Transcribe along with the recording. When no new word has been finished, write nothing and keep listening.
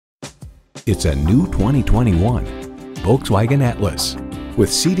It's a new 2021 Volkswagen Atlas.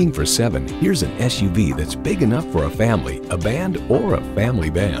 With seating for 7, here's an SUV that's big enough for a family, a band, or a family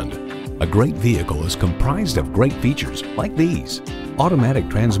band. A great vehicle is comprised of great features like these: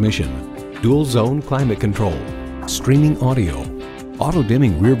 automatic transmission, dual zone climate control, streaming audio, auto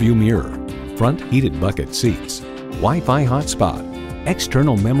dimming rearview mirror, front heated bucket seats, Wi-Fi hotspot,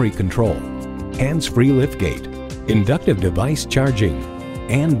 external memory control, hands-free liftgate, inductive device charging,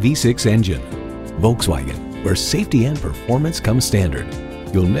 and V6 engine. Volkswagen, where safety and performance come standard.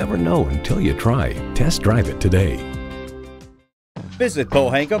 You'll never know until you try. Test drive it today. Visit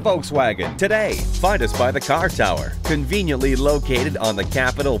Pohanka Volkswagen today. Find us by the car tower, conveniently located on the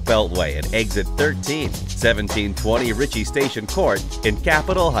Capitol Beltway at exit 13, 1720 Ritchie Station Court in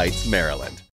Capitol Heights, Maryland.